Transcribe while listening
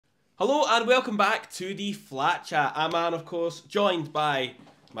Hello and welcome back to the Flat Chat. I'm Anne, of course, joined by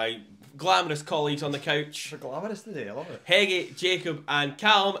my glamorous colleagues on the couch. We're glamorous today, I love it. Heggy, Jacob and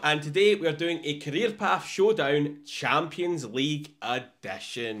Callum, and today we are doing a Career Path Showdown Champions League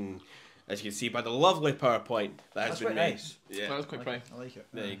edition. As you can see by the lovely PowerPoint that has been made. Nice. Yeah. That's quite pretty. I like it.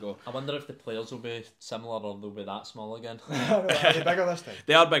 There you go. I wonder if the players will be similar or they'll be that small again. Are they bigger this time?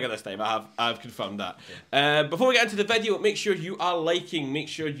 They are bigger this time. I've confirmed that. Okay. Before we get into the video, make sure you are liking, make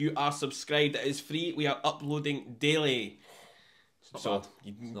sure you are subscribed. It is free. We are uploading daily. So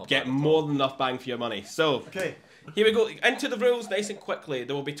you get more than enough bang for your money. So okay. Here we go, into the rules nice and quickly.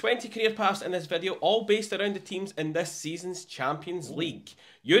 There will be 20 career paths in this video, all based around the teams in this season's Champions League.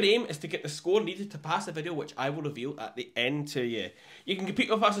 Your aim is to get the score needed to pass the video, which I will reveal at the end to you. You can compete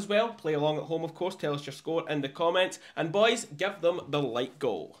with us as well, play along at home of course, tell us your score in the comments, and boys, give them the light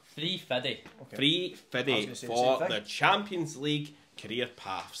goal. Free fiddy. Free fiddy for the Champions League career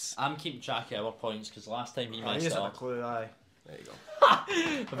paths. I'm keeping track of our points because last time he I messed just it have a up. clue, aye. There you go.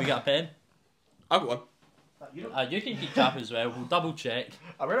 Have we got a pen? I've got one. You can keep track as well. We'll double check.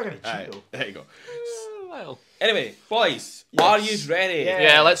 We're not going to cheat though. There you go. Well. Anyway, boys, Yes. are you ready?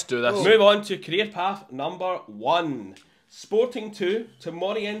 Yeah, let's do this. Move on to career path number 1. Sporting 2 to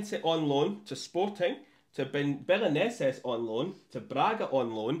Moriente on loan, to Sporting, to Belenenses on loan, to Braga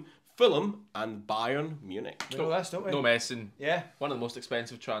on loan, Fulham and Bayern Munich. We know this, don't we? No messing. Yeah. One of the most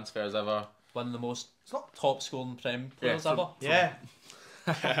expensive transfers ever. One of the most It's not... top scoring Prem players ever. Yeah.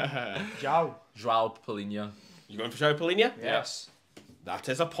 João. João Palhinha. You going for João Palhinha? Yes. That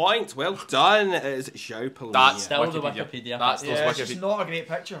is a point. Well done. It is João Palhinha. That's Still the Wikipedia. Wikipedia. That's those Yeah, it's Wikipedia. just not a great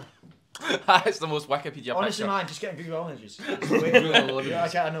picture. That's the most Wikipedia Honestly, picture. man, just getting Google images.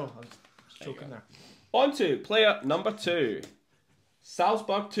 Yeah, I know. I'm joking there. On to player number 2.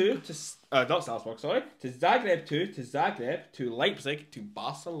 Salzburg 2 to... not Salzburg, sorry. To Zagreb 2 to Zagreb to Leipzig to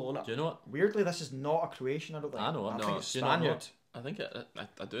Barcelona. Do you know what? Weirdly, this is not a Croatian, I don't think. I know it. I No, think it's do you not know Spaniard. I think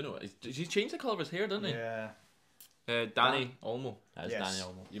I do know it. He changed the colour of his hair, didn't he? Yeah. Danny Olmo. That is Yes. Danny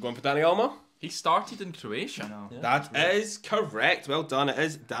Olmo. You going for Danny Olmo? He started in Croatia. No. Yeah. That is correct. Well done. It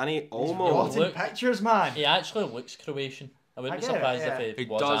is Danny Olmo. Rotten Look. pictures, man. He actually looks Croatian. I wouldn't be I get it, surprised yeah. if he He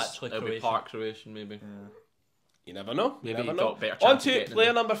was does. actually It'll be Croatian. part Croatian, maybe. Yeah. You never know. Maybe you never he know. got better On chance of to getting player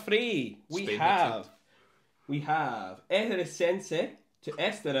in. number 3. We Spain have Eheresense to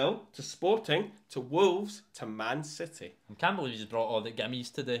Estoril to Sporting to Wolves to Man City. I can't believe he's brought all the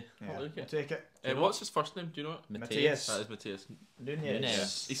gimmies today. Yeah. I'll take Take it. What's his first name? Do you know it? Matthias. That is Matthias. Nunez.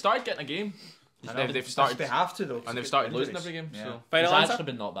 Nunez. He started getting a game. I know, They've started, They have to though. and they've started losing every game. Yeah. So Final He's answer? actually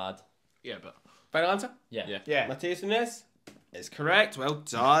been not bad. yeah, but Final answer? Yeah. yeah. Yeah. Matthias Nunes is correct. Well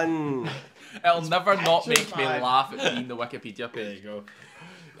done. It'll never not pictures, make me man. laugh at being the Wikipedia There page. you go.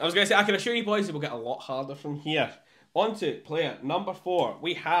 I was going to say, I can assure you boys it will get a lot harder from here. On to player number 4.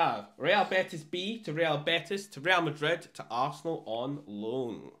 We have Real Betis B to Real Betis to Real Madrid to Arsenal on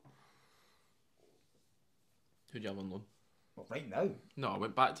loan. Who do you have on loan? Well, right now. No, I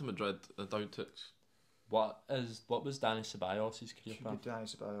went back to Madrid. I doubt it. What was Danny Ceballos' career Should path? be Danny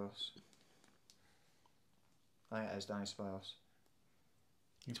Ceballos. I think it is Danny Ceballos.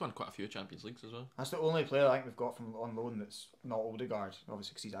 He's won quite a few Champions Leagues as well. That's the only player I think we've got from on loan that's not Odegaard,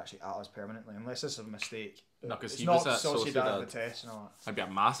 obviously because he's actually at us permanently, unless this is a mistake. No, 'cause It's he not was at Sociedad Sociedad. Vitesse and all that. That'd be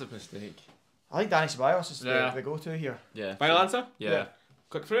a massive mistake. I think Danny Ceballos is Yeah. the go-to here. Yeah. Final answer? Yeah.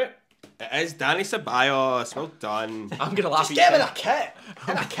 Quick through it. It is Danny Ceballos. Well done. I'm gonna laugh Just each get him in time. a kit!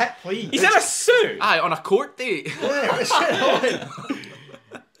 In a kit, please! He's in a suit. Aye, on a court date. Yeah, what's going on?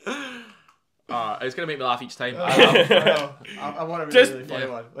 It's gonna make me laugh each time. I want to Just- really funny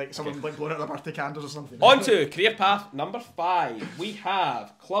yeah. one. Like someone like blowing out their birthday candles or something. On to career path number 5. We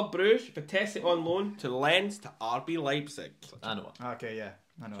have Club Brugge, Vitesse on loan to Lens to RB Leipzig. I know it. Okay, yeah.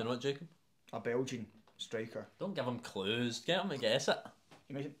 I Do know. you know what, Jacob? A Belgian striker. Don't give him clues. Get him to guess it.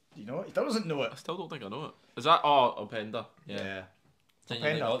 Do you know it? He doesn't know it. I still don't think I know it. Is that Openda? Yeah. Didn't you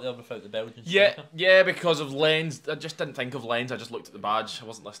Openda. got there without the Belgian Yeah, striker? yeah, because of Lens. I just didn't think of Lens. I just looked at the badge. I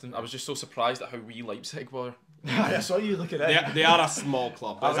wasn't listening. I was just so surprised at how wee Leipzig were. I saw you looking at it. They are a small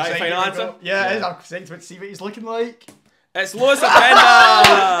club. I Is was that your excited final to answer? go- Yeah, it is. I'm excited to see what he's looking like. It's Luis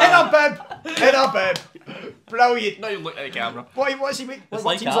Openda. In a bib! In a bib! Brilliant! Now you look at the camera. What's he make? What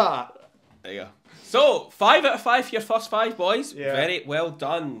like team's that. that? There you go. So, 5 out of 5 for your first 5, boys. Yeah. Very well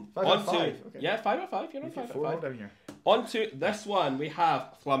done. 5 out of On to- 5, okay. Yeah, 5 out of 5. You're on You've 5 got out 4 of 5. down here. On to this one, we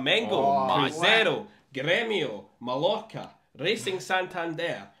have Flamengo, Oh, Cruzeiro, Grêmio, Mallorca, Racing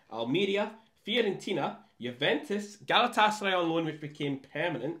Santander, Almeria, Fiorentina, Juventus, Galatasaray on loan which became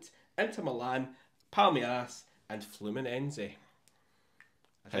permanent, Inter Milan, Palmeiras and Fluminense.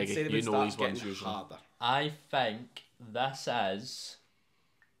 I did Heggy, say they you would know start these ones getting usually. harder. I think this is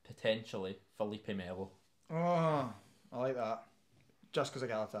potentially Felipe Melo. Oh, I like that. Just because of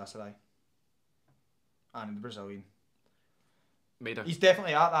Galatasaray. And the Brazilian. He's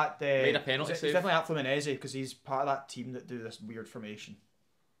definitely at that. Made a penalty he's save. definitely at Fluminense because he's part of that team that do this weird formation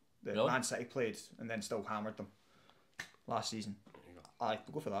that Really? Man City played and then still hammered them last season. Aye,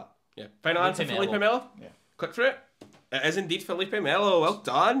 we'll go for that. Yeah. Final answer, Felipe Felipe Melo? Yeah. Click for it. It is indeed Felipe Melo. Well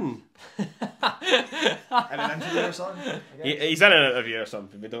done. In an interview or something? I guess. He's in an interview or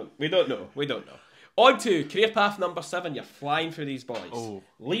something. We don't know. On to career path number 7. You're flying through these boys. Oh.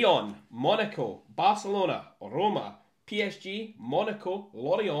 Lyon, Monaco, Barcelona, Roma, PSG, Monaco,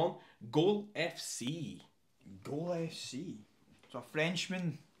 Lorient, Goal FC. Goal FC. So a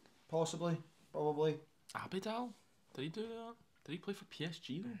Frenchman, possibly, probably. Abidal? Did he do that? Did he play for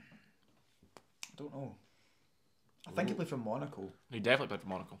PSG though? I don't know. I think he played for Monaco. He definitely played for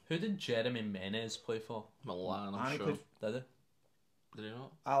Monaco. Who did Jeremy Menez play for? Milan, And I'm he sure. played, Did he? Did he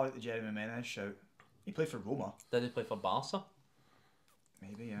not? I like the Jeremy Menez shout. He played for Roma. Did he play for Barca?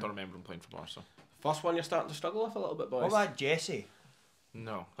 Maybe, yeah. Don't remember him playing for Barca. First one you're starting to struggle with a little bit, boys. What about Jesse?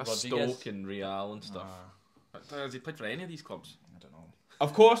 No, that's Rodriguez? Stoke and Real and stuff. Has he played for any of these clubs? I don't know.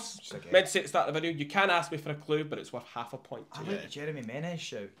 Of course, Just a guess. meant to say at the start of the video, you can ask me for a clue, but it's worth half a point I to like you. the Jeremy Menez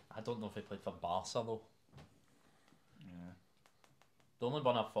shout. I don't know if he played for Barca though. Yeah. The only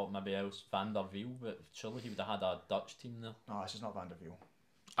one I thought maybe else Van der Wiel, but surely he would have had a Dutch team there. No, this is not Van der Wiel.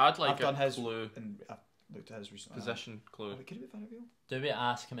 I'd like I've done a his clue. and I've looked at his recent Position clue. Oh, it could have been Van der Wiel. Do we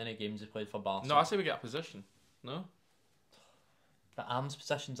ask how many games he played for Barca? No, I say we get a position. No? The arms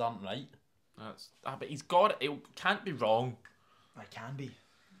positions aren't right. But he's got it. It can't be wrong. I can be.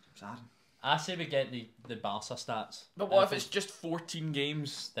 Sad. I say we get the Barca stats. But what if it's just 14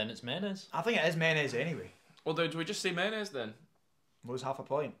 games? Then it's Menez. I think it is Menez anyway. Well, do we just say Menez then? Lose half a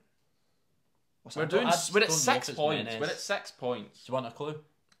point. What's We're that? doing. I just We're at don't know 6 if it's points. Menez. We're at 6 points. Do you want a clue?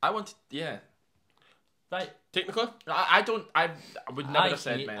 I want to. Yeah. Right. Take the clue. I don't. I would never have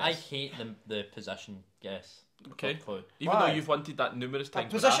said hate, Menez. I hate the position guess. Okay. Clue. Even Why? though you've wanted that numerous That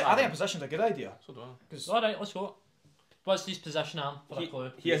times. position. I think a haven't. position's a good idea. So do I. Because Alright, let's go. What's his position, Anne, for a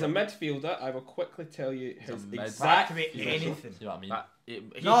clue? He is a midfielder. I will quickly tell you a his mid- that exact could be position. anything. See what I mean?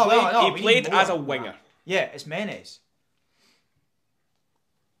 He No, played- no, He we played need more as a than winger. that. Yeah, it's Menez.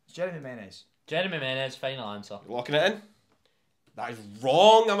 It's Jeremy Menez. Jeremy Menez, final answer. Locking it in. That is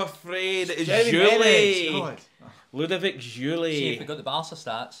wrong, I'm afraid. It is Jeremy Julie. Menez. God. Ludovic See, Julie. if we got the Barca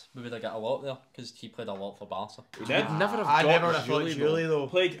stats, we would have got a lot there, because he played a lot for Barca. He did. I'd never have I got never would have thought Julie, Julie though.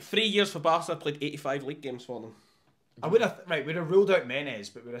 Played 3 years for Barca, played 85 league games for them. I would have we'd have ruled out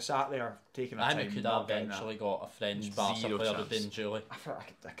Menez, but we'd have sat there taking our I time. think we could not have getting that. eventually got a French Barca Zero player chance. within Julie.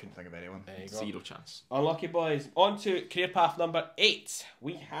 I couldn't think of anyone. There you go. Zero chance. Unlucky boys. On to career path number 8.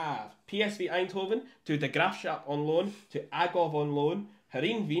 We have PSV Eindhoven to De Graafschap on loan, to Agov on loan,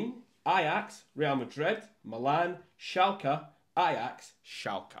 Heerenveen, Ajax, Real Madrid, Milan, Schalke, Ajax,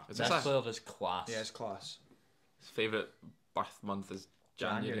 Schalke. Is This this player is class. Yeah, it's class. his favourite birth month is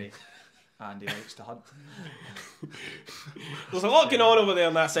January. And he likes to hunt. There's a lot going on over there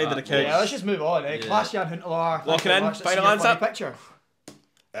on that side of the couch. Yeah, let's just move on. Yeah. Class Jan Huntelaar. Locking in, final Answer. answer. Picture.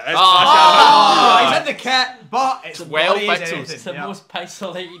 It is Oh, he's in the kit, but it's 12 bloody as pixels. anything. It's the Yeah. most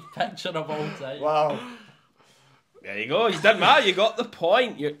pixelated picture of all time. Wow. There you go. You did matter. You got the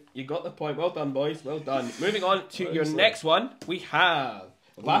point. You got the point. Well done, boys. Well done. Moving on to your next one, we have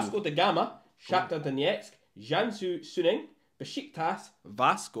Vasco da Gama, Shakhtar Donetsk, Jiangsu Suning, Besiktas,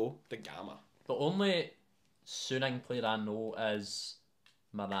 Vasco da Gama. The only Suning player I know is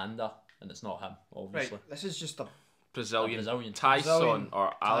Miranda, and it's not him, Right, obviously. this is just a Brazilian. Brazilian. Tyson Brazilian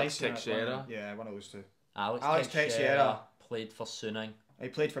or Alex Tyson, Teixeira. Yeah, one of those two. Alex Alex Teixeira Teixeira. played for Suning. He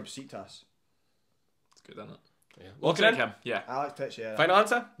played for Besiktas. It's good, isn't it? Yeah. We'll Locking in. take him. Yeah. Alex Teixeira. Final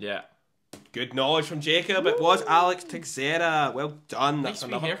answer. Yeah. Good knowledge from Jacob. It was Alex Teixeira. Well done. That's Nice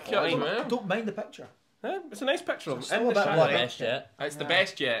wee another haircut as point. well. I don't mind the picture. It's a nice picture of him. Still in a the bit shadow. bloody. Best yet. It's the Yeah.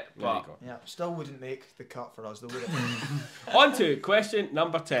 best yet, There you but go. Yeah, still wouldn't make the cut for us though, would it? On to question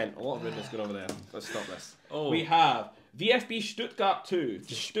number 10. A lot of rudeness going over there. Let's stop this. We have VfB Stuttgart 2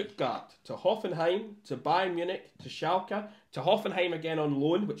 to Stuttgart, to Hoffenheim, to Bayern Munich, to Schalke, to Hoffenheim again on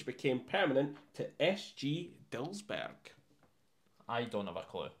loan, which became permanent, to SG Dilsberg. I don't have a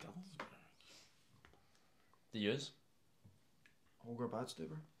clue. Do you? Holger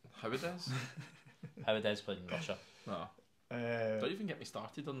Badstuber. how it is? How it is played in Russia. No. Don't even get me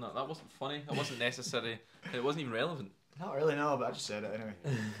started on that. That wasn't funny. That wasn't necessary. It wasn't even relevant. Not really, no, but I just said it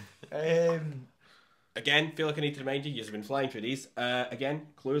anyway. Again, feel like I need to remind you, you've been flying through these. Again,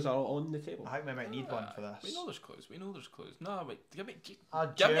 clues are on the table. I think we might need one for this. We know there's clues. We know there's clues. No, wait. Give me a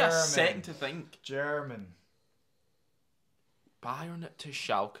German. second to think. German. Bayern to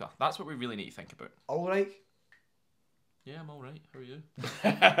Schalke. That's what we really need to think about. Ulreich. Yeah, I'm all right. How are you?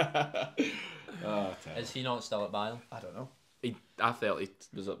 Is he not still at Bayern? I don't know. I felt he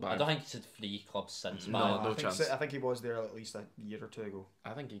was at Bayern. I don't think he's had 3 clubs since No, Bayern. no chance. I think he was there at least a year or two ago.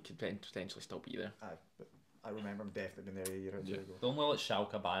 I think he could potentially still be there. But I remember him definitely being there a year or two ago. The only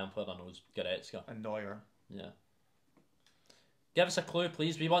Schalke Bayern player I know is Goretzka. And Neuer. Yeah. Give us a clue,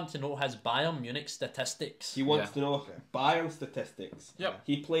 please. We want to know his Bayern Munich statistics. He wants to know Bayern statistics. Yep.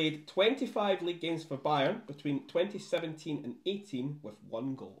 He played 25 league games for Bayern between 2017 and 18 with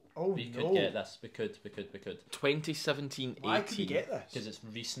 1 goal. Oh, We could get this. We could. 2017-18. Why could you get this? Because it's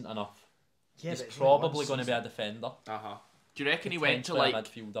recent enough. Yeah, He's but it's probably only going to be one a defender. Do you reckon he went to Potentially a like?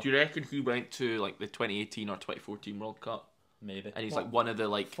 midfielder. Do you reckon he went to like the 2018 or 2014 World Cup? Maybe. And he's like one of the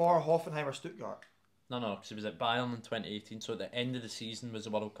like. For Hoffenheim or Stuttgart. No, because he was at Bayern in 2018, so at the end of the season was the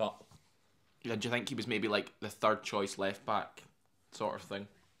World Cup. Yeah, do you think he was maybe like the 3rd choice left back, sort of thing?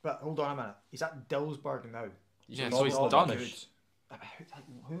 But hold on a minute. He's at Dillsburg now. Yeah, so so he's probably done.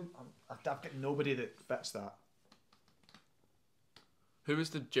 good. I've got nobody that fits that. Who was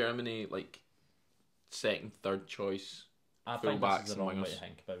the Germany like 2nd, 3rd choice? I Full think backs this is the and wrong way wingers. to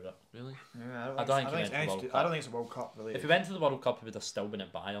think about it. Really? Yeah, I don't think he went to the World I don't think it's a World Cup related. If he went to the World Cup, he would have still been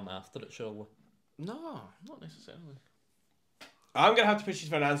at Bayern after it, surely. No, not necessarily. I'm going to have to push you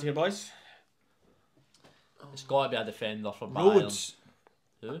for an answer here, boys. It's got to be a defender for Bayern. Rhodes.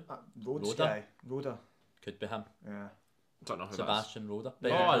 Who? Rhodes Roda? guy. Rhoda. Could be him. Yeah. Don't know who Sebastian Roda. Yeah,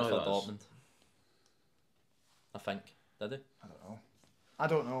 Very I good know for who that is. Dortmund. I think. Did he? I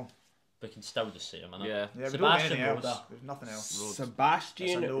don't know. We can still just say him, innit? Yeah. Yeah, we don't know Sebastian anything else. Roda. There's nothing else. Rhodes.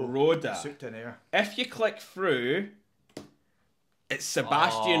 Sebastian That's a no. Roda. Suit in air. If you click through, it's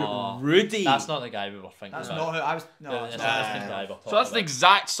Sebastian Oh, Rudy. That's not the guy we were thinking That's about. not who I was. No, Yeah, it's it's not. not the guy we're talking So that's the about.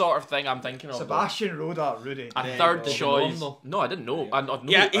 exact sort of thing I'm thinking of. Sebastian Roda, Rudy. A There you 3rd go. Did you know him, choice. though? No, I didn't know. I know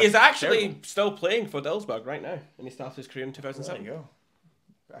Yeah, he is actually terrible. still playing for Dillsburg right now, and he started his career in There 2007. you go.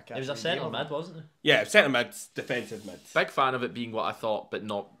 He was a centre mid, wasn't he? Yeah, centre mid, defensive mid. Big fan of it being what I thought, but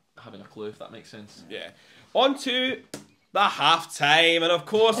not having a clue, if that makes sense. Yeah. On to the half time, and of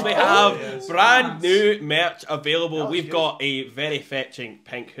course we have yes. brand new merch available. That was We've good. got a very fetching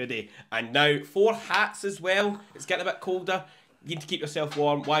pink hoodie, and now 4 hats as well. It's getting a bit colder. You need to keep yourself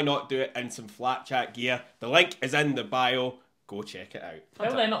warm. Why not do it in some flat chat gear? The link is in the bio. Go check it out.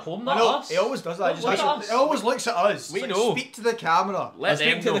 Tell them at home, I not know, us. he always does that. Look at us. He always looks at us. We It's know. Speak to the camera. Let I'm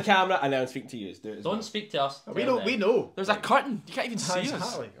speaking them to know. the camera, and then I'm speaking to you. Do it as Don't well. speak to us. We Tell know. them. We know. There's a curtain. You can't even see us.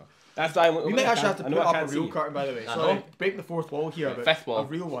 Exactly. That's why I'm We might actually have to I put know I up a can't real see. curtain, by the way. I Sorry, know. breaking the fourth wall here, but 5th wall. a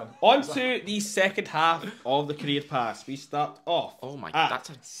real one. On to the second half of the career pass. We start off Oh my- at that's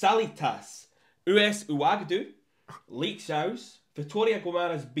a- Salitas, US Ouagadougou, Leixaus, Vitoria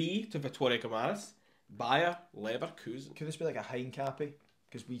Guimarães B to Vitoria Guimarães, Bayer Leverkusen. Could this be like a Heincappy?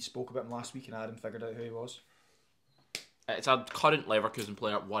 Because we spoke about him last week and I hadn't figured out who he was. It's a current Leverkusen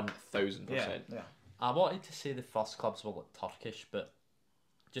player, 1000%. Yeah. I wanted to say the first clubs were like Turkish, but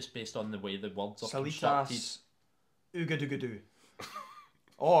just based on the way the words are constructed. Salitas Ouagadougou.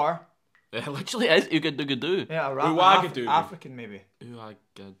 Or, It literally is Ouagadougou. yeah, a Ouagadougou. African maybe.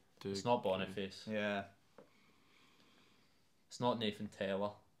 Ouagadougou. It's not Boniface. Yeah. It's not Nathan Taylor.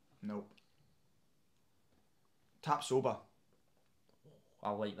 Nope. Tapsoba. I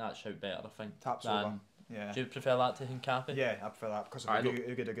like that shout better, I think. Tapsoba. Yeah. Do you prefer that to Hincapi? Yeah, I prefer that because of I don't-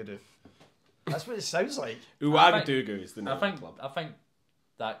 Ouagadougou. That's what it sounds like. Ouagadougou is the name I think of the club. I think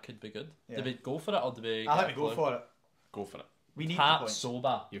that could be good. Yeah. Do we go for it or do we? I get think we a go clue? for it. Go for it. We need the Tap points.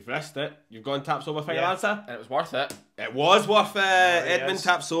 Soba. You've risked it. You've gone Tapsoba final Yeah. answer. And it was worth it. It was worth it. Edmund yes.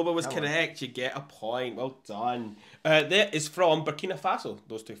 Tapsoba was That one. correct. You get a point. Well done. That is from Burkina Faso.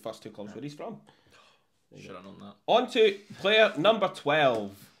 Those first two clubs where he's from. Should have known that. On to player number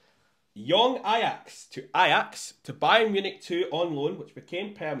 12. Young Ajax to Bayern Munich 2 on loan, which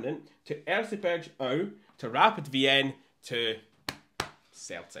became permanent, to Erzgebirge Aue, to Rapid Vienna, to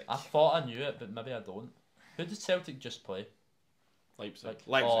Celtic. I thought I knew it, but maybe I don't. Who did Celtic just play? Leipzig.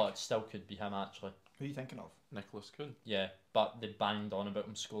 Leipzig. Oh, it still could be him actually. Who are you thinking of? Nicholas Kuhn. Yeah, but they banged on about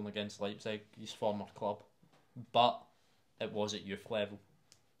him scoring against Leipzig, his former club. But it was at youth level.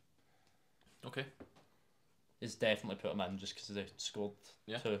 Okay. It's definitely put him in just because they scored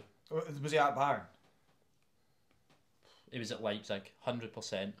Yeah. 2. Was he at Bayern? He was at Leipzig,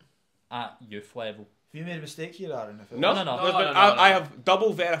 100% at youth level. Have you made a mistake here, Aaron? If it No, was- no, there's no, been- no, I no. have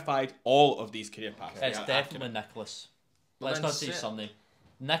double verified all of these career paths. It's Yeah, definitely Nicholas. Let's then not say say it. his surname.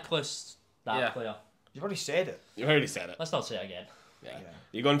 Nicholas, that Yeah. player. You've already said it. You already said it. Let's not say it again. Yeah. Yeah.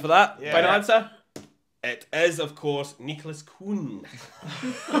 You going for that? Yeah. Final answer? It is, of course, Nicholas Kuhn.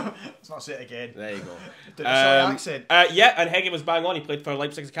 Let's not say it again. There you go. Did a sorry accent. Yeah, and Hege was bang on. He played for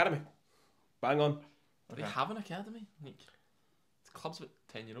Leipzig's academy. Bang on. Do they have an academy? Like, the club's about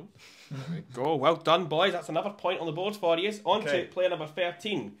 10-year-old. There we go. Well done, boys. That's another point on the board for you. On to player number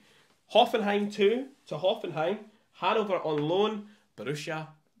 13. Hoffenheim 2 to Hoffenheim. Hanover on loan. Borussia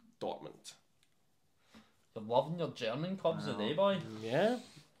Dortmund. You're loving your German clubs today, boy. Yeah.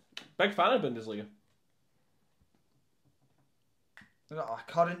 Big fan of Bundesliga. Is that a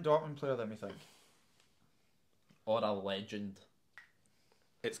current Dortmund player, then we think? Or a legend.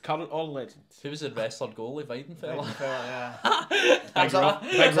 It's current or legend. Who was the wrestler goalie? Weidenfeller? Yeah. Big Rob.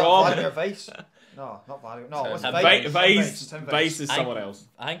 Big Rob. Vladimir Weiss? No, not Vladimir. No, what's Weiss is someone else.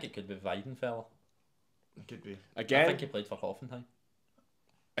 I think it could be Weidenfeller. It could be. I Again, think he played for Hoffenheim.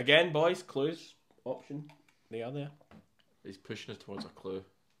 Again, boys, clues, option. They are there. He's pushing us towards a clue.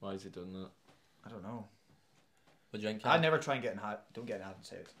 Why is he doing that? I don't know. What do you think? I never try and get in hand. Don't get in hand and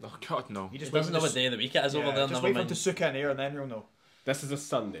say it. Oh God, no. You just It doesn't know what day of the week it is over there. Just Never wait for him mind. to soak in air and then you'll know. This is a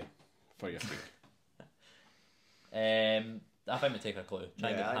Sunday for your freak. I think we take a clue. Try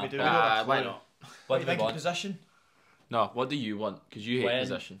and get we half. do. Why not? What do do you we think of want? position? No, what do you want? Because you hate When-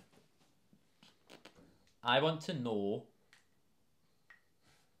 position. I want to know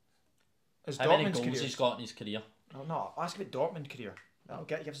Is how many Dortmund's goals career? he's got in his career. Oh, no, ask about Dortmund career. That'll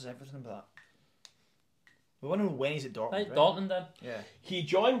gives us everything about that. We want to know when he's at Dortmund. Right, Right? Dortmund then. Yeah. He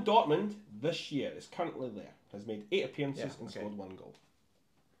joined Dortmund this year. Is currently there. Has made 8 appearances Yeah, and okay. scored 1 goal.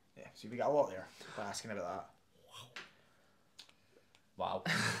 Yeah. See, we got a lot there by asking about that. Wow.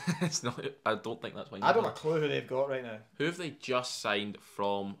 It's not. I don't think that's why. I don't have a clue who they've got right now. Who have they just signed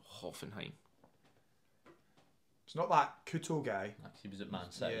from Hoffenheim? It's not that Kuto guy. He was at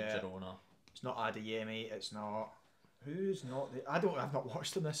Man City, Yeah. Girona. It's not Adeyemi. It's not. Who's not? I've not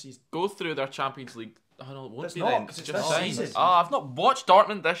watched them this season. Go through their Champions League. Oh no, it won't It's be not, then. 'cause it's just this signed. season. Oh, I've not watched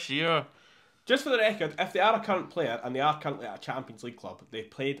Dortmund this year. Just for the record, if they are a current player and they are currently at a Champions League club, they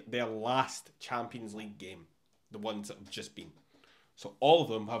played their last Champions League game, the ones that have just been. So all of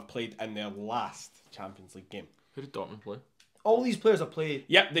them have played in their last Champions League game. Who did Dortmund play? All these players have played.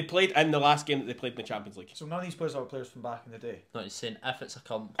 Yep, they played in the last game that they played in the Champions League. So none of these players are players from back in the day. No, he's saying if it's a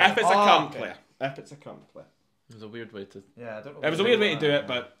current If it's a Oh, current okay. player. If it's a current player. It was a weird way to. Yeah, I don't know. It was a weird way to do it,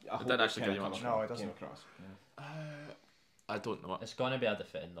 but I hope didn't actually kinda give you come much. No, it doesn't. came across. I don't know. It's going to be a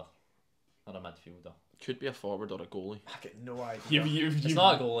defender or a midfielder. Could be a forward or a goalie. I get no idea. It's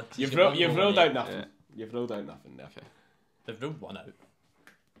not a goalie. 'cause You've got one ruled goal in out it. nothing. Yeah. You've ruled out nothing there. Okay. They've ruled one out.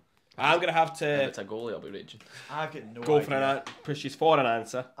 I'm gonna have If to it's a goalie, I'll be raging. I've got no go idea. for an pushes for an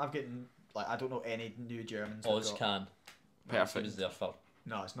answer. I've got I don't know any new Germans. we've got. Ozcan. He Perfect. was there for.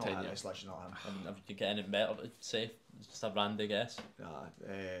 No, it's not 10 him. years. It's literally not him. I mean, if you get anything better to say, it's just a random guess. Nah,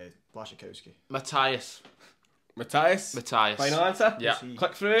 Blaszczykowski. Matthias. Matthias. Final answer. Yeah. He-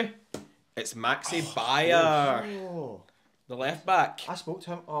 Click through. It's Maxi Bayer, Oh, the left back. I spoke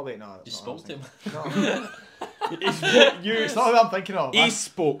to him. Oh wait, no. You that's not spoke to him. what I was thinking. It's It's not who I'm thinking of. He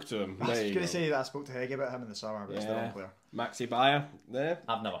spoke to him. I was There you going go. to say that I spoke to Hege about him in the summer, but it's the Yeah. wrong player. Maxi Bayer there.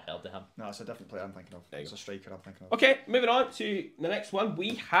 I've never heard of him. No, it's a different player I'm thinking of. There you It's go. a striker I'm thinking of. Okay, moving on to the next one.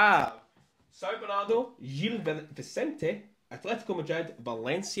 We have Sao Bernardo, Gil Vicente, Atletico Madrid,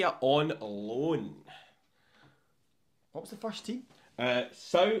 Valencia on loan. What was the first team?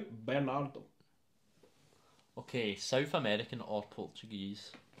 Sao Bernardo. Okay, South American or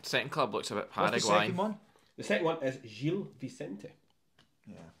Portuguese? Second club looks a bit What's the second Paraguayan. one? The second one is Gil Vicente.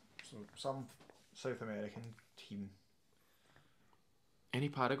 Yeah, so some South American team. Any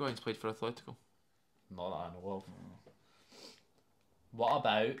Paraguayans played for Atletico? Not that I know of. What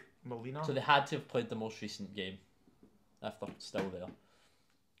about... Molina. So they had to have played the most recent game, if they're still there.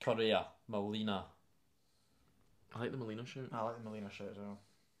 Correa, Molina. I like the Molina shoot. I like the Molina shit as well.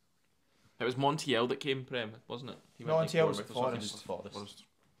 It was Montiel that came Prem, wasn't it? He No, went to Montiel was Bournemouth or something. Forest.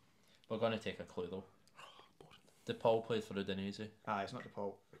 We're going to take a clue though. De Paul played for Udinese. It's not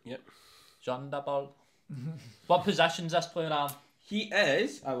DePaul. John De Paul. What position's this player on? He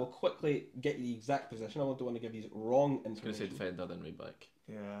is, I will quickly get you the exact position. I don't want to give you wrong I was going to say information. defender, then right back.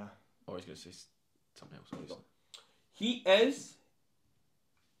 Yeah. Or he's going to say something else. Obviously. He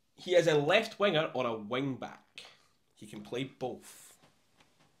is a left winger or a wing back. He can play both.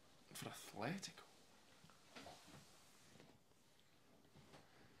 For Atletico.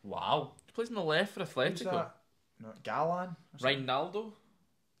 Wow. He plays on the left for Who's Atletico. that? No, Galan? or something? Reinaldo?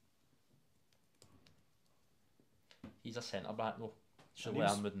 He's a centre back though. Surely he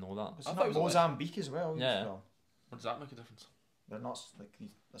was- I would know that. Was I it thought not it was Mozambique as well? Yeah. No, Or does that make a difference? they're not like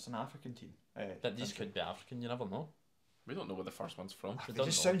that's an African team. But these could be African, you never know. We don't know where the first one's from. We They don't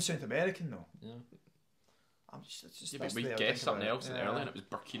just know. sound South American though. Yeah. It's just Yeah, but that's we the way I guessed think something about else it. earlier, and it was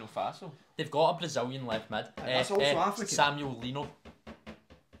Burkina Faso. They've got a Brazilian left mid. That's also African. Samuel Lino.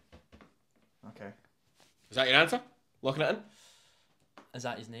 Okay. Is that your answer? Locking it in? Is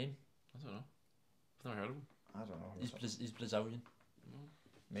that his name? I don't know. I've never heard of him. I don't know. He's Brazilian.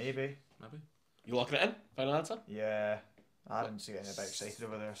 Maybe. You locking it in? Final answer? Yeah. I didn't see anything excited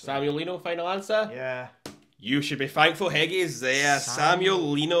over there. So. Samuel Lino, final answer? Yeah. You should be thankful Heggy's there. Samuel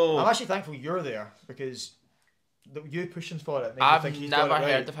Lino. I'm actually thankful you're there because you pushing for it. I've think he's never got it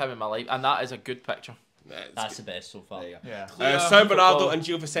right. heard of him in my life, and that is a good picture. That's the best so far. Yeah. San Bernardo and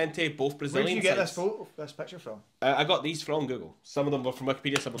Gio Vicente, both Brazilian. Where did you get sides. this picture from? I got these from Google. Some of them were from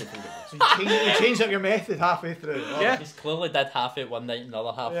Wikipedia, some of them from Google. So you changed up your method halfway through. Oh. Yeah. He's clearly did half it one night and the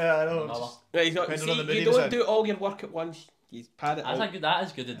other half. Yeah, I know. another. Just, Yeah, you Depending on the mood you he's don't in. do all your work at once. You pad it That's out. a good. That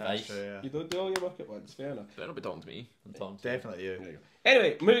is good that's advice. true, yeah. You don't do all your work at once. Fair enough. Better not be talking to me. I'm talking to Definitely you. There you go.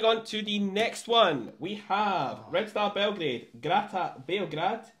 Anyway, moving on to the next one. We have Red Star Belgrade, Grata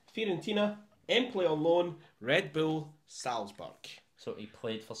Beograd, Fiorentina, Empoli on loan, Red Bull Salzburg. So he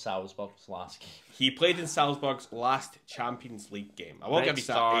played for Salzburg's last game. He played in Salzburg's last Champions League game. I won't Red give you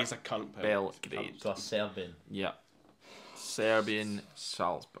Star that. He's a cunt. pal. Belgrade. So a Serbian. Yeah. Serbian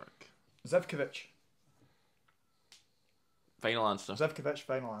Salzburg. Zivkovic. Final answer. Zivkovic,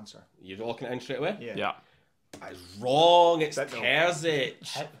 final answer. You're looking it in straight away? Yeah. Yeah. That's wrong. It's Bit no.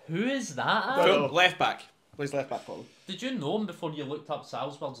 Terzic. Who is that? Don't know. Left back. Plays left back for them. Did you know him before you looked up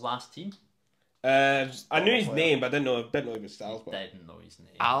Salzburg's last team? I knew his player. name, but I didn't know he was Salzburg. Didn't know his name.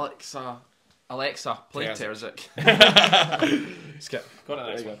 Alexa, play Terzic. Terzic. Skip. Got it.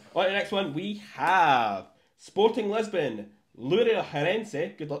 There you go. On to the next one, we have Sporting Lisbon,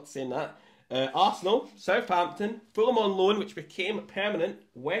 Loureirense. Good luck saying that. Arsenal, Southampton, Fulham on loan, which became permanent.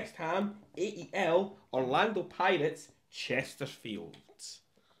 West Ham, AEL, Orlando Pirates, Chesterfield.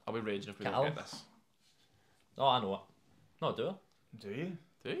 I'll be raging if we Cal. don't get this. Oh, I know it. No, do I? Do you?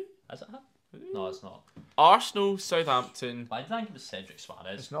 Do you? Is it him? No, it's not. Arsenal, Southampton. Why did I think it was Cedric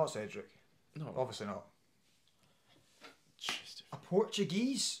Suarez? It's not Cedric. No. Obviously not. Chesterfield. A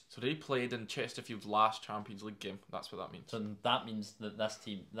Portuguese? So they played in Chesterfield's last Champions League game. That's what that means. So that means that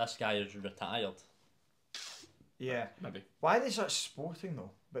this guy is retired. Yeah. Maybe. Why are they such Sporting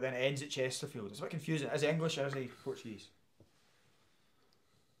though? But then it ends at Chesterfield. It's a bit confusing. Is he English or is he Portuguese?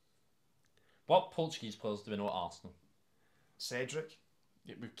 What Portuguese players do we know at Arsenal? Cedric?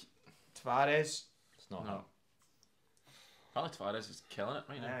 Yeah, Tavares? It's not no. him. Alex Tavares is killing it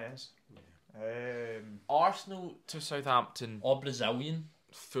right now. Yeah, he is. Arsenal to Southampton, Or Brazilian.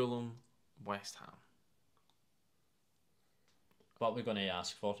 Fulham, West Ham. What we're going to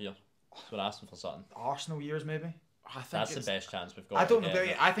ask for here? So we're asking for something. Arsenal years maybe? I think That's the it's- best chance we've got. I don't to know. get But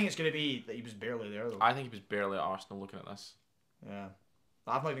it. I think it's going to be that he was barely there though. I think he was barely at Arsenal looking at this. Yeah.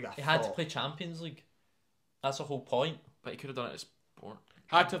 I've not even got a He had to thought. play Champions League. That's the whole point. But he could have done it at Sport.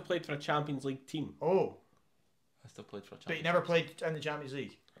 Had to have played for a Champions League team. Oh, I still played for a but Champions he never played in the Champions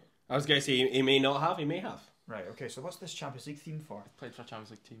League. I was going to say he may not have, he may have. Right, okay, so what's this Champions League theme for? Played for a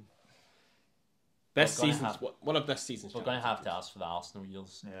Champions League team. This We're gonna season's have- one of this season's. We're going to Champions have to ask for the Arsenal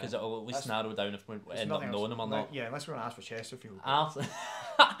years. Yeah. Because it'll at least That's- narrow down if we There's end up nothing knowing else. him or not. Yeah, unless we're going to ask for Chesterfield. Arsenal,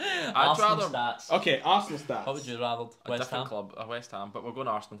 I'd Arsenal rather- stats. League. Okay, Arsenal stats. What would you rather? A West different Ham? club, a West Ham, but we're going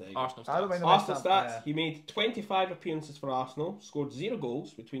Arsenal. There you go. Arsenal I don't stats. mind the Arsenal West Ham, stats. yeah. He made 25 appearances for Arsenal, scored 0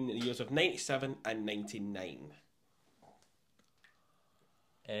 goals between the years of 97 and 99.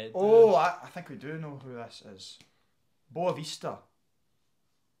 Oh, I think we do know who this is. Boa Vista.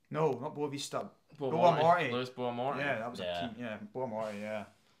 No, not Boa Vista. Boa Morty. Lewis Boa Morty. Yeah, that was Yeah. a team. Yeah, Boa Morty, yeah.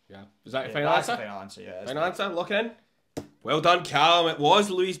 Yeah. Is that your Yeah, final that's the answer? final answer, yeah. Final answer, lock it in. Well done, Callum. It was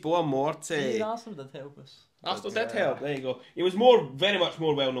Luis Boa Morte. Arsenal did help us. Arsenal But, did help. There you go. He was very much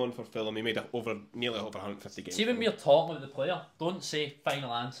more well known for Fulham. He made nearly over 150 games. See, when for we're them. talking about the player, don't say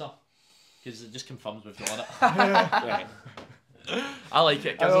final answer. Because it just confirms we've got it. Right. I like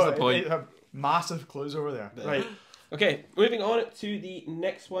it. Gives us the point. Massive clues over there. Right. Okay, moving on to the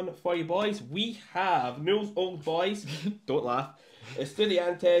next one for you boys. We have Newell's Old Boys. Don't laugh.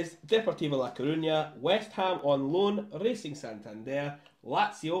 Estudiantes, Deportivo La Coruña, West Ham on loan, Racing Santander,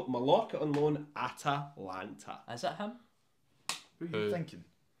 Lazio, Mallorca on loan, Atalanta. Is it him? Who are you thinking?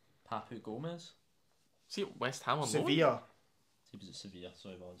 Papu Gomez? See, West Ham on loan. Sevilla. He was at Sevilla, so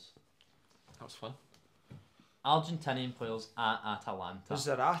he was. That was fun. Argentinian players at Atalanta.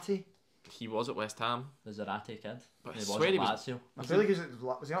 Zarate. He was at West Ham. The Zarate kid. But I He was swear at he was- Lazio. I feel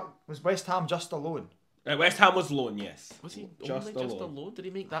like was West Ham just alone? West Ham was loan, yes. Was he Just only just a alone. loan? Did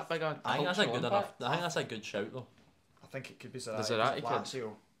he make that big a I think that's a cultural good impact? enough. I think that's a good shout though. I think it could be Zarate. Zarate kid.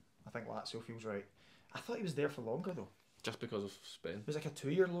 Lazio. I think Lazio feels right. I thought he was there for longer though. Just because of Spain. It was like a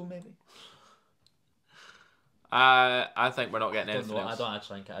 2-year loan maybe. I think we're not getting I don't anything know. I else. don't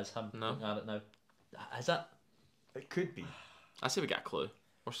actually think it is him. No? Looking at it now. Is it? It could be. I say we get a clue.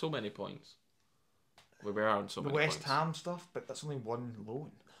 We're so many points. We were on so The many West points. Ham stuff, but that's only one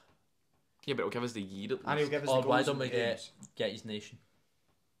loan. Yeah, but it'll give us the year at least. And he'll give us Or the why goals don't in we the games. get his nation?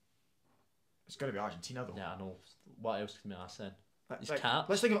 It's going to be Argentina, though. Yeah, I know. What else can we ask then? His Like, caps?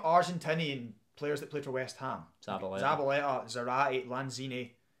 let's think of Argentinian players that played for West Ham. Zabaleta. Zarate,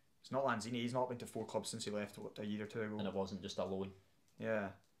 Lanzini. It's not Lanzini. He's not been to 4 clubs since he left a year or 2 ago. And it wasn't just a loan. Yeah.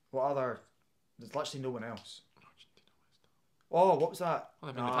 What other? There's literally no one else. Oh, what was that?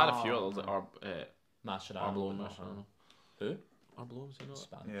 Well, I mean, they've had a few others that are Mascherano. Arbeloa. Mascherano. Who? Arbeloa, was he not?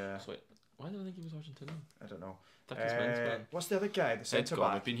 Spanish. Yeah, So wait, why did I think he was Argentinian? I don't know. Thick as men's man. What's the other guy? The centre gone,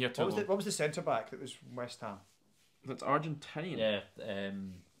 back. we've been here too What was long. what was the centre back that was from West Ham? That's Argentinian. Yeah.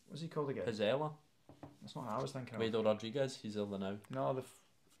 What's he called again? Pizzella. That's not what I was thinking of. Guido Rodriguez. He's ill now. No,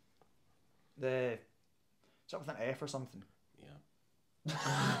 the it's up with an F or something. Yeah.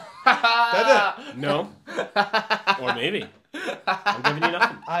 Did it? No. Or maybe. I'm giving you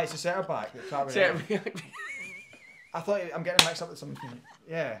nothing. It's a centre back. that started with an F. I thought I'm getting mixed up with something.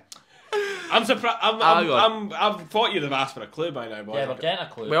 Yeah. I'm surprised. I've thought you'd have asked for a clue by now, boys. Yeah, we're getting a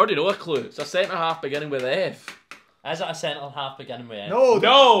clue. We already know a clue. It's a centre half beginning with F. Is it a centre half beginning with F? No.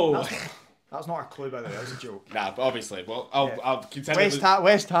 No. That's not a clue, by the way. That was a joke. Nah, but obviously. Well, I'll consider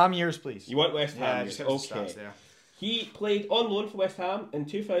West Ham years, please. You want West Yeah, Ham? just years. give us the Okay. stats there. He played on loan for West Ham in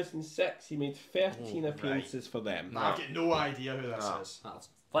 2006. He made 13 Oh, appearances for them. I've got no idea who this is.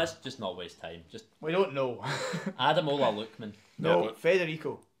 Let's just not waste time. Just We don't know. Ademola Lookman. No, Yeah,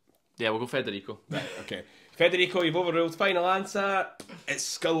 Federico. Yeah, we'll go Federico. Right, okay. Federico, you've overruled. Final answer.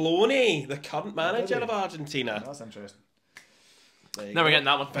 It's Scaloni, the current manager of Argentina. That's interesting. Never getting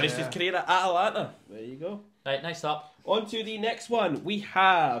that one. Finished his career at Atalanta. There you go. Right, next up. On to the next one. We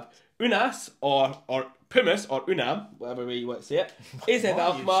have Unas, or Pumas, or Unam, whatever way you want to say it. AZ What are you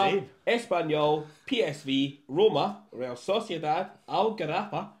Alkmaar, saying? Espanyol, PSV, Roma, Real Sociedad, Al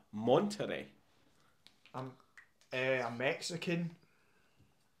Garapa, Monterrey. A Mexican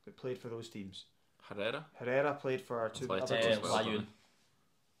that played for those teams. Herrera. Herrera played for our two Athletic other as teams. well. Layun.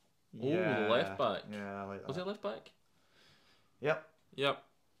 Oh, left back. Yeah, I like that. Was he left back? Yep. Yep.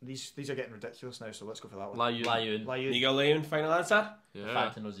 These are getting ridiculous now, so let's go for that one. Layun. Miguel Leon, final answer. The Yeah.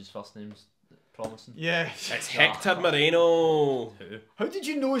 fact he knows his first name's promising. Yeah. It's Hector Moreno. Who? How did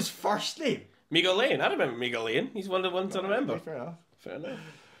you know his first name? Miguel Leon, I remember Miguel Leon. He's one of the ones I remember. Fair enough. Fair enough.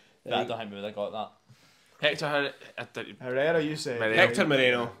 I don't think we would have got that. Hector Herrera, you say. Moreno. Hector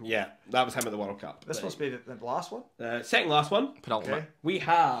Moreno, yeah, that was him at the World Cup. This must be the last one. Second last one. penultimate. Okay. We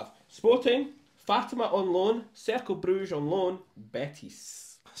have Sporting, Fatima on loan, Cercle Bruges on loan,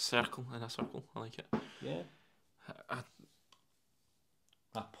 Betis. Circle in a circle. I like it. Yeah.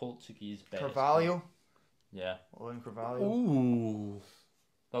 A Portuguese best. Carvalho. Yeah. William Carvalho. Ooh.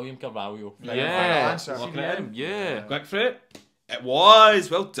 William Carvalho. Final Yeah. answer. Looking at him. Yeah. Quick for it. It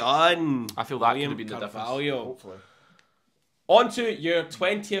was. Well done. I feel that William could have been the difference. Carvalho. Hopefully. On to your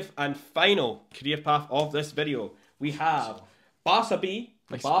 20th and final career path of this video. We have Barca B,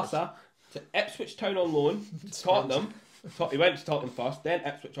 Nice Barca, to Ipswich Town on loan, Tottenham. He went to Tottenham first, then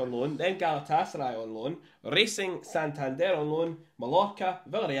Ipswich on loan, then Galatasaray on loan, Racing Santander on loan, Mallorca,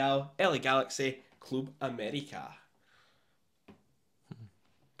 Villarreal, LA Galaxy, Club America.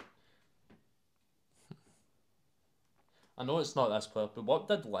 I know it's not this player, but what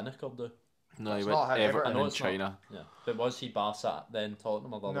did Lineker do? No, he That's went not how Everton Everton- I know in it's not- China. Yeah. But was he Barca then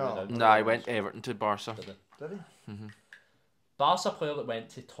Tottenham or the other No. way down? No, he went Everton to Barca. Did he? Did he? Barca player that went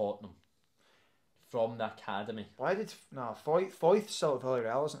to Tottenham from the academy. Why did Foyth's still at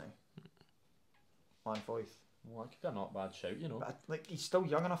Villarreal, isn't he? Man, Foyth. Well, that could be a not bad shout, you know. But like he's still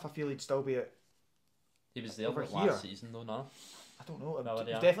young enough. I feel he'd still be at. He was there over like here. last season though, no? I don't know. Villarreal.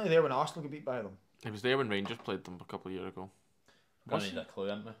 He was definitely there when Arsenal got beat by them. He was there when Rangers played them a couple of years ago. Gonna Was need a clue,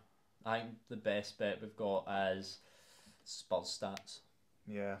 aren't we? I think the best bet we've got is Spurs stats.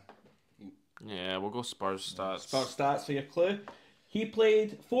 Yeah. Yeah, we'll go Spurs stats. Spurs stats for your clue. He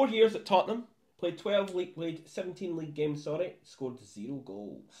played 4 years at Tottenham, played 17 league games, scored 0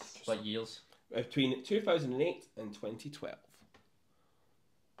 goals. What years? Between 2008 and 2012.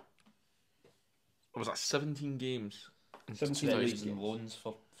 Was that 17 games? 17 He league was in games. loans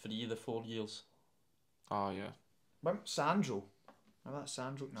for 3 of the 4 years. Oh, yeah. Remember Sandro? Remember that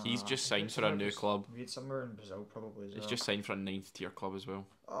Sandro? Nah, He's just I think signed for a somewhere new was- club. Maybe somewhere in Brazil, probably. As He's well. just signed for a 9th tier club as well.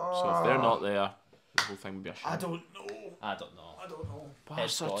 Oh, So if they're not there, the whole thing would be a shame. I don't know. I don't know. I don't know.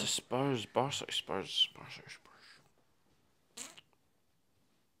 Head's Barca gone. to Spurs, Barca to Spurs, Barca to Spurs.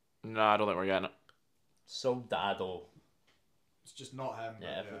 Nah, I don't think we're getting it. Soldado. It's just not him.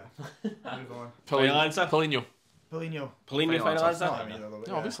 Yeah. But yeah. Move on. Final answer? Paulinho. Paulinho. Paulinho, final answer. Not him either, though,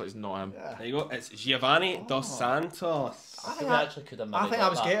 No, obviously it's not him. Yeah. There you go. It's Giovanni Dos Santos. I We think actually could have maybe I think got I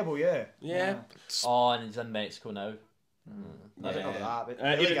was that. gettable, yeah. Yeah. Oh, and he's in Mexico now. I don't know that, but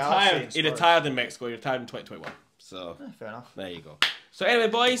He Billy Galaxy retired. and He Spurs. retired in Mexico. He retired in 2021. So Fair enough. there you go. So anyway,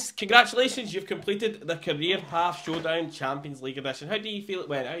 boys, congratulations! You've completed the Career Path Showdown Champions League edition. How do you feel it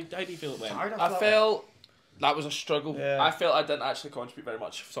went? How do you feel it went? Hard I after that felt that was a struggle. Yeah. I felt I didn't actually contribute very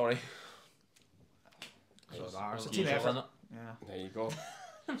much. Sorry. It's a team Usual, effort. innit? Yeah. There you go.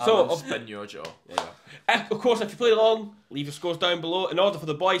 So So spin your jaw. there you go. Of course, if you play along, leave your scores down below. In order for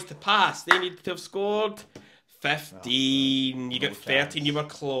the boys to pass, they need to have scored 15. You got 13. You were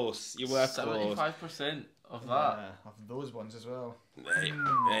close. You were close. 75% of that. Yeah, of those ones as well.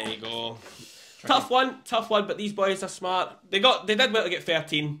 There you go. Tough one, but these boys are smart. They did well to get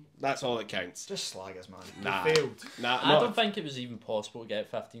 13. That's all that counts. Just slag us, man. Nah. They failed. Nah, I not- don't think it was even possible to get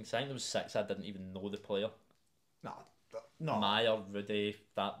 15. 'Cause I think there was 6 I didn't even know the player. No. Maya, Rudy,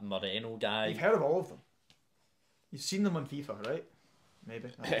 that Moreno guy. You've heard of all of them. You've seen them on FIFA, right? Maybe.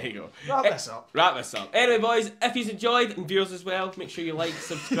 There you go. Wrap this up. Wrap this up. Anyway, boys, if you've enjoyed, and viewers as well, make sure you like,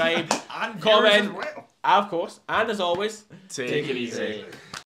 subscribe, And comment, viewers as well. of course, and as always, Take it easy.